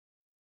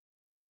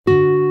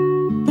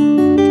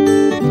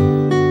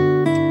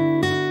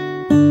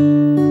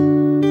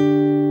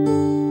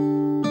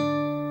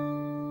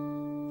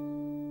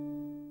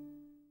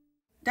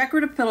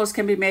Decorative pillows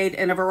can be made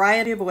in a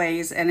variety of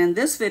ways, and in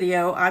this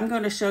video, I'm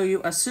going to show you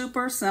a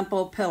super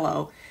simple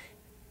pillow.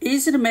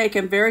 Easy to make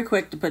and very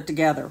quick to put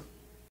together.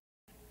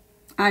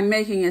 I'm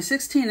making a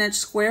 16-inch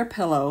square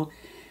pillow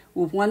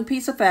with one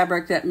piece of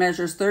fabric that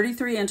measures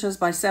 33 inches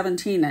by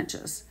 17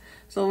 inches.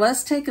 So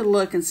let's take a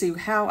look and see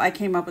how I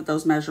came up with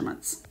those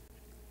measurements.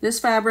 This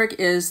fabric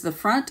is the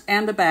front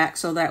and the back,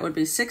 so that would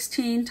be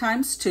 16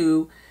 times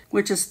 2,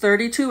 which is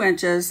 32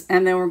 inches,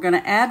 and then we're going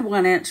to add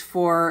 1 inch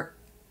for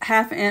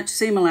half-inch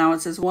seam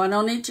allowances, one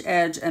on each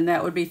edge, and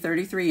that would be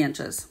 33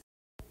 inches.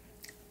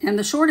 And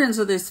the short ends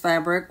of this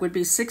fabric would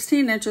be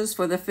 16 inches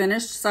for the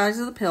finished size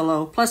of the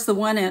pillow, plus the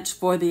 1 inch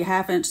for the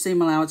half-inch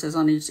seam allowances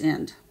on each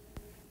end.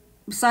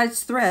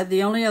 Besides thread,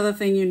 the only other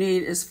thing you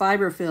need is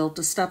fiber fill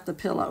to stuff the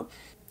pillow.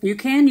 You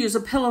can use a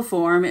pillow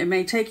form. It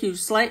may take you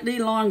slightly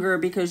longer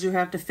because you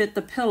have to fit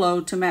the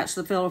pillow to match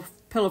the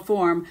pillow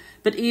form,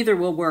 but either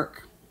will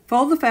work.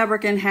 Fold the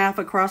fabric in half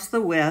across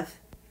the width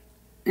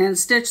and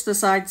stitch the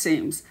side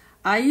seams.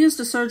 I used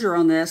a serger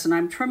on this, and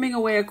I'm trimming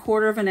away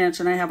 1/4 of an inch,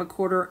 and I have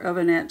 1/4 of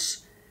an inch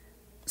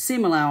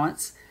seam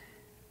allowance,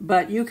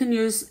 but you can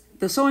use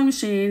the sewing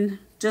machine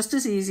just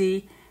as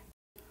easy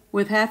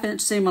with half-inch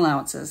seam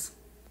allowances.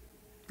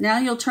 Now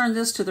you'll turn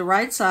this to the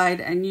right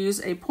side and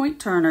use a point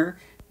turner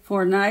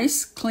for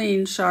nice,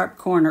 clean, sharp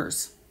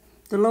corners.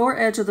 The lower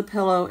edge of the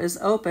pillow is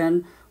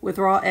open with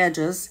raw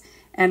edges,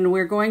 and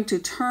we're going to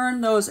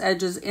turn those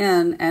edges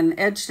in and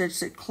edge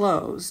stitch it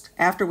closed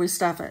after we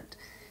stuff it.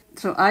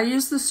 So I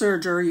use the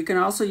serger. You can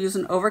also use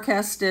an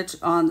overcast stitch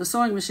on the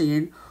sewing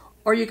machine,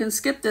 or you can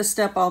skip this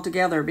step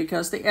altogether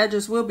because the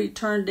edges will be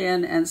turned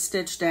in and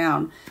stitched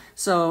down,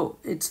 so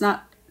it's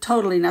not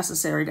totally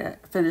necessary to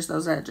finish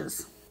those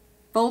edges.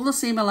 Fold the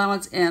seam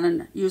allowance in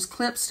and use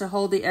clips to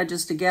hold the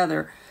edges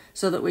together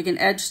so that we can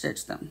edge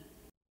stitch them.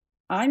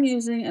 I'm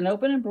using an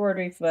open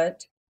embroidery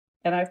foot,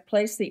 and I've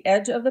placed the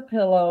edge of the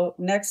pillow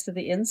next to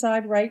the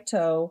inside right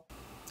toe,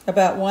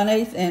 about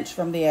 1/8 inch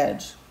from the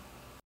edge.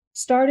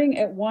 Starting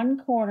at one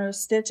corner,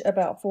 stitch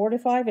about 4 to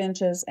 5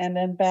 inches and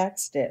then back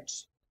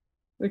stitch.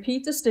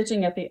 Repeat the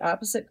stitching at the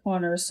opposite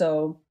corner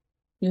so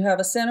you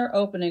have a center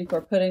opening for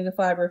putting the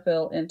fiber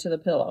fill into the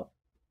pillow.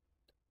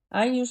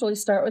 I usually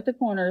start with the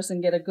corners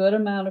and get a good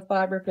amount of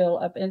fiber fill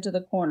up into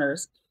the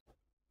corners,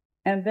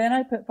 and then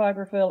I put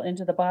fiber fill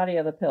into the body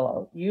of the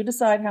pillow. You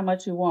decide how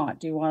much you want.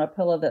 Do you want a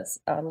pillow that's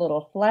a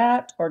little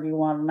flat, or do you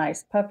want a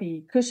nice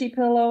puffy, cushy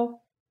pillow?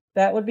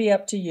 That would be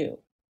up to you.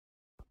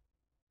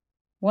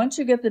 Once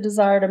you get the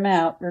desired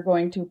amount, you're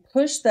going to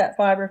push that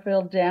fiber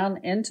fill down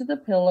into the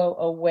pillow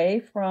away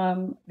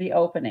from the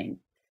opening.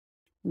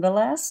 The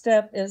last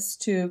step is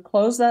to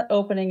close that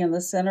opening in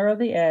the center of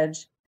the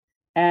edge,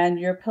 and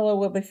your pillow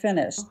will be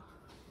finished.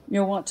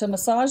 You'll want to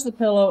massage the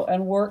pillow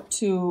and work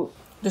to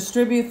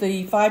distribute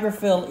the fiber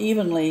fill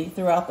evenly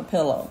throughout the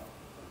pillow.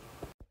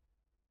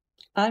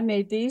 I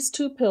made these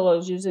 2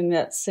 pillows using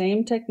that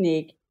same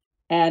technique,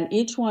 and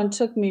each one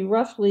took me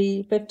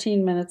roughly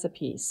 15 minutes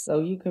apiece, so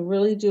you can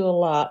really do a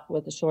lot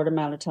with a short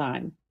amount of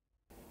time.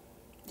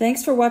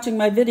 Thanks for watching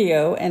my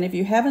video, and if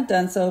you haven't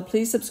done so,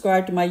 please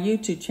subscribe to my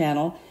YouTube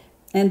channel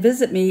and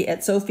visit me at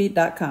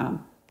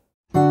Sewfeet.com.